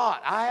done a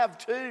lot. I have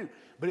too.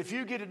 But if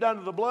you get it done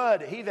to the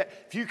blood,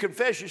 if you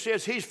confess your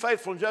sins, he's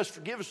faithful and just to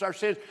forgive us our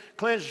sins,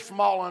 cleanse us from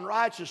all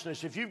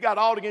unrighteousness. If you've got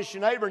aught against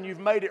your neighbor and you've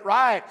made it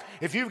right,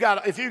 if you've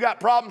got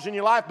problems in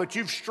your life but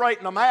you've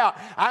straightened them out,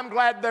 I'm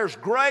glad there's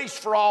grace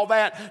for all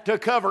that to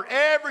cover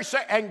every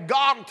sin, and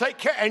God will take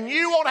care, and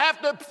you won't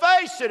have to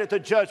face it at the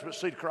judgment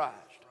seat of Christ.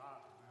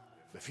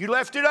 If you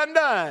left it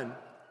undone,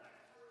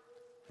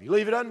 you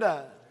leave it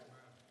undone.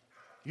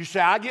 You say,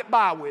 I get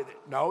by with it.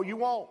 No, you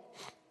won't.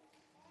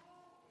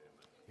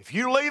 If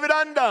you leave it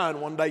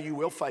undone, one day you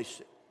will face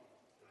it.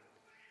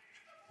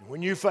 And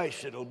when you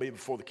face it, it'll be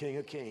before the King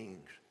of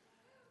Kings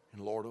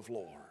and Lord of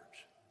Lords.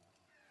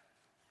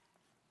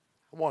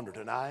 I wonder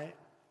tonight,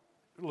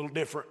 a little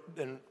different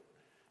than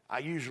I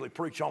usually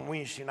preach on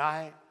Wednesday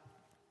night.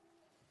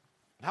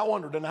 I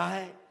wonder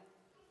tonight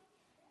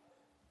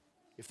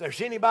if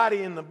there's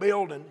anybody in the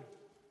building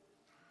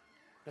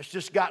that's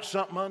just got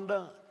something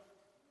undone.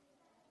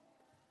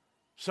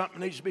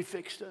 Something needs to be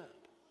fixed up.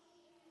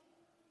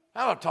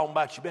 I'm not talking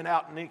about you've been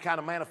out in any kind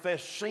of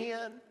manifest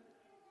sin.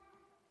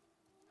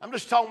 I'm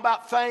just talking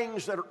about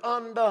things that are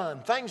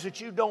undone, things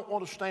that you don't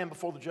want to stand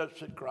before the judgment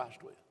seat of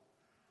Christ with.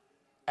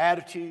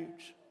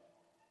 Attitudes,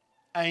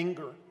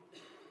 anger,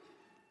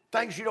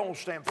 things you don't want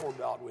to stand before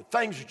God with,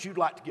 things that you'd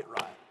like to get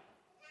right.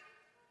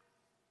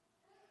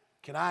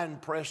 Can I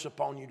impress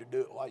upon you to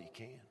do it while you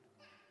can?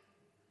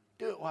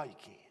 Do it while you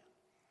can.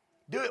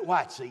 Do it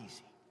while it's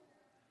easy.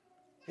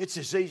 It's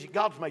as easy.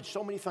 God's made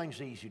so many things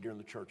easy during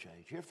the church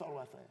age. You ever thought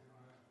about that?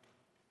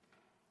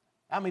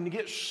 I mean, to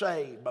get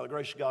saved by the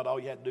grace of God, all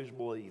you have to do is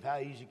believe. How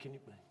easy can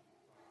it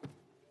be?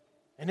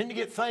 And then to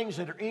get things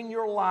that are in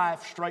your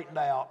life straightened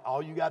out,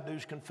 all you got to do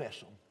is confess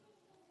them.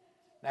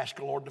 And ask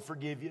the Lord to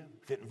forgive you.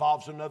 If it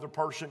involves another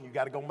person, you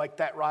got to go make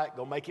that right.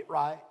 Go make it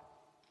right.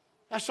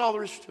 That's all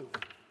there is to it.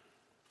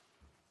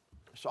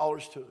 That's all there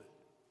is to it.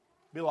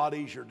 It'd be a lot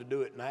easier to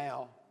do it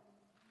now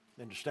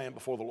than to stand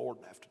before the Lord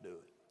and have to do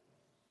it.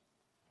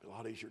 It'd be a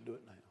lot easier to do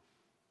it now.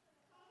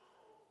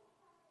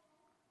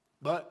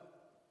 But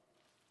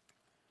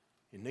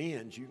in the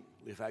end, you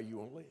live how you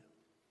want to live.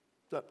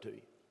 It's up to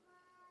you.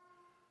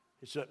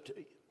 It's up to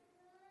you.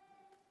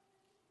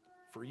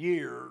 For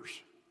years,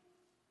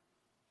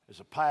 as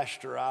a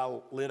pastor, I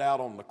lit out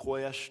on the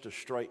quest to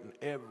straighten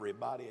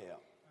everybody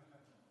out.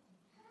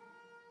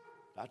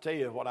 I tell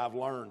you what I've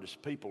learned is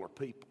people are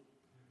people.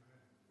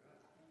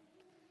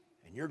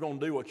 And you're going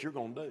to do what you're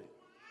going to do.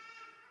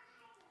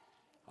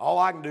 All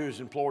I can do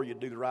is implore you to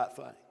do the right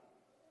thing.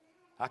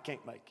 I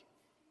can't make it.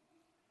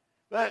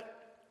 But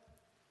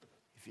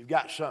if you've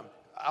got something,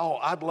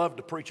 I'd love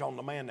to preach on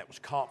the man that was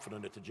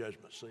confident at the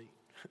judgment seat.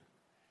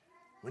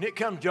 When it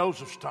come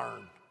Joseph's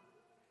turn,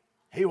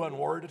 he wasn't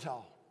worried at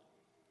all.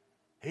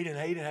 He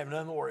didn't have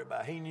nothing to worry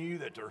about. He knew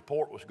that the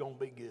report was going to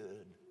be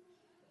good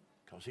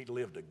because he'd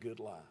lived a good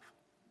life.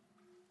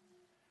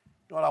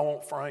 You know what I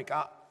want, Frank?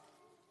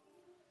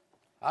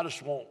 I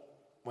just want,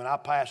 when I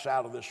pass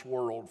out of this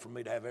world, for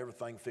me to have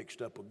everything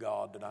fixed up with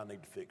God that I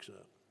need to fix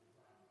up.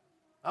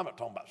 I'm not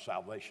talking about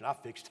salvation. I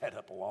fixed that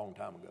up a long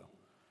time ago.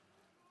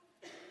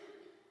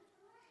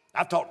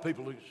 I've talked to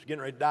people who's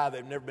getting ready to die.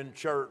 They've never been to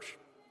church,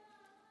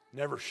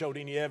 never showed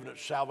any evidence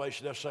of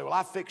salvation. They'll say, well,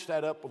 I fixed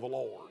that up with the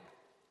Lord.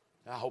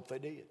 And I hope they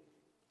did.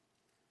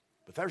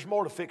 But there's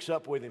more to fix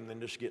up with him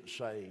than just getting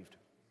saved.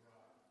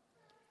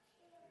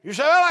 You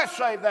say, well, I'm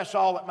saved. That's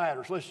all that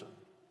matters. Listen,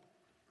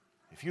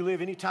 If you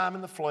live any time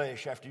in the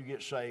flesh after you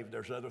get saved,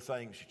 there's other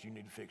things that you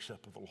need to fix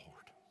up with the Lord.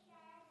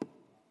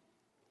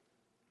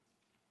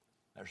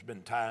 There's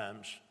been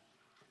times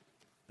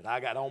that I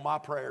got on my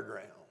prayer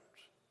grounds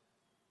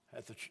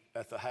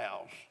at the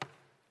house,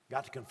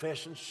 got to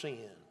confessing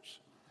sins.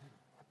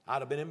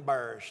 I'd have been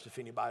embarrassed if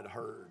anybody had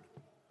heard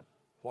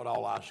what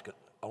all I was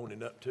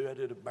owning up to. It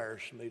had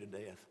embarrassed me to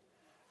death.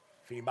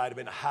 If anybody had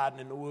been hiding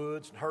in the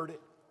woods and heard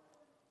it,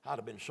 I'd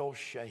have been so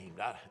ashamed.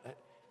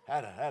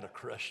 That'd have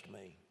crushed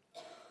me.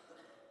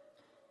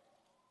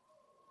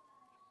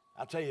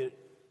 I tell you,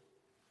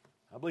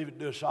 I believe it'd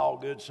do us all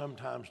good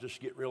sometimes just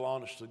to get real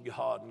honest with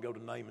God and go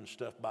to naming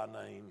stuff by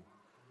name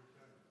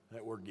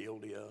that we're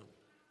guilty of.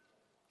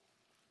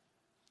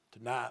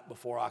 Tonight,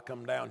 before I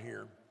come down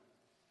here,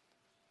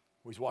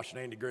 we was watching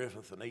Andy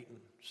Griffith and eating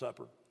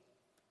supper.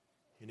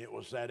 And it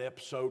was that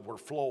episode where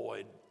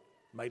Floyd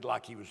made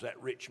like he was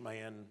that rich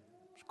man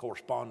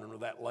corresponding with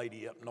that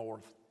lady up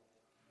north.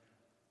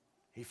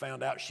 He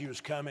found out she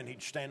was coming.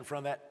 He'd stand in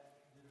front of that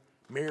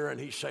mirror and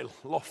he'd say,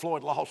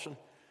 Floyd Lawson,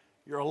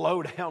 you're a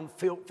low-down,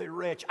 filthy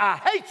wretch. I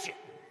hate you.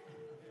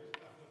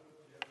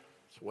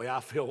 That's the way I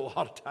feel a lot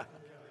of times.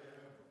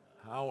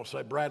 I want to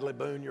say, Bradley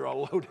Boone, you're a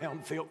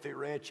low-down, filthy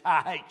wretch.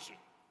 I hate you.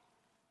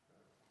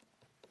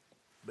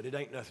 But it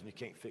ain't nothing you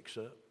can't fix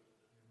up.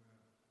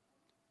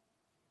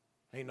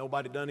 Ain't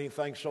nobody done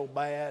anything so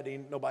bad.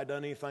 Ain't nobody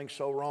done anything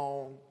so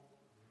wrong.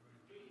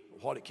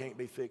 What it can't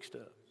be fixed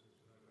up.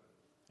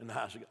 And the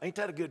house of God. Ain't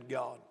that a good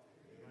God?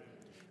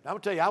 Now, I'm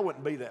going to tell you, I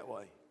wouldn't be that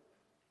way.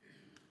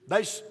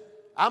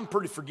 I'm a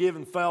pretty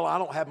forgiving fella. I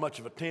don't have much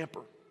of a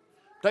temper.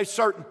 There's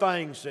certain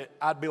things that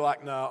I'd be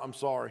like, no, I'm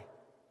sorry.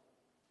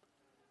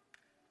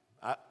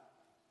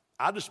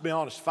 I'll just be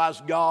honest. If I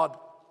was God,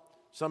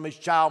 some of these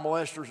child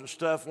molesters and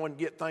stuff wouldn't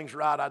get things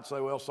right, I'd say,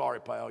 well,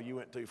 sorry, pal, you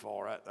went too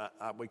far.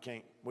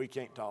 We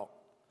can't talk.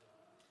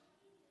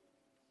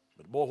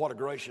 But boy, what a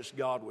gracious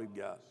God we've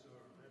got.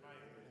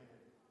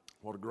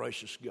 What a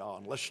gracious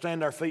God. Let's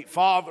stand our feet.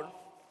 Father,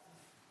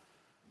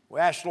 we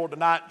ask, Lord,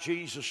 tonight in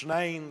Jesus'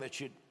 name that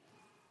you'd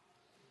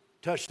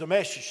touch the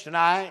message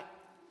tonight.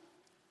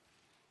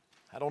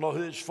 I don't know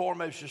who this is for,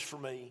 maybe it's just for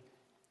me.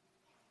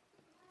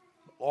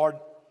 Lord,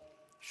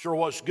 sure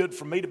was good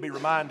for me to be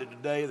reminded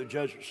today of the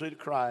judgment seat of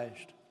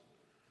Christ,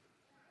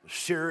 the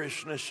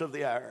seriousness of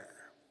the hour.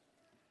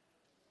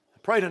 I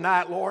pray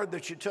tonight, Lord,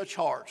 that you touch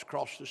hearts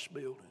across this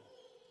building.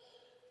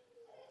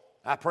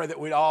 I pray that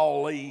we'd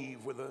all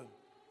leave with a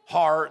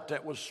heart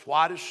that was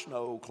white as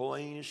snow,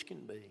 clean as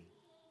can be.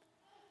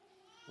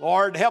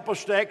 Lord, help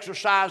us to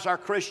exercise our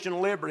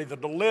Christian liberty, the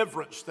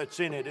deliverance that's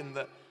in it, in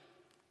the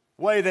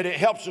way that it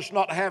helps us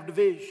not to have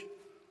division.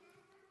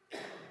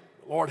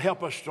 Lord,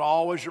 help us to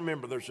always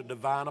remember there's a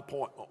divine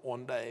appointment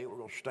one day. We're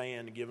going to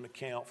stand and give an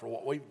account for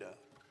what we've done.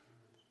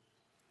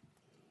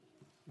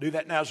 Do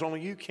that now as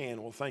only you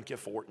can. We'll thank you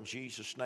for it in Jesus' name.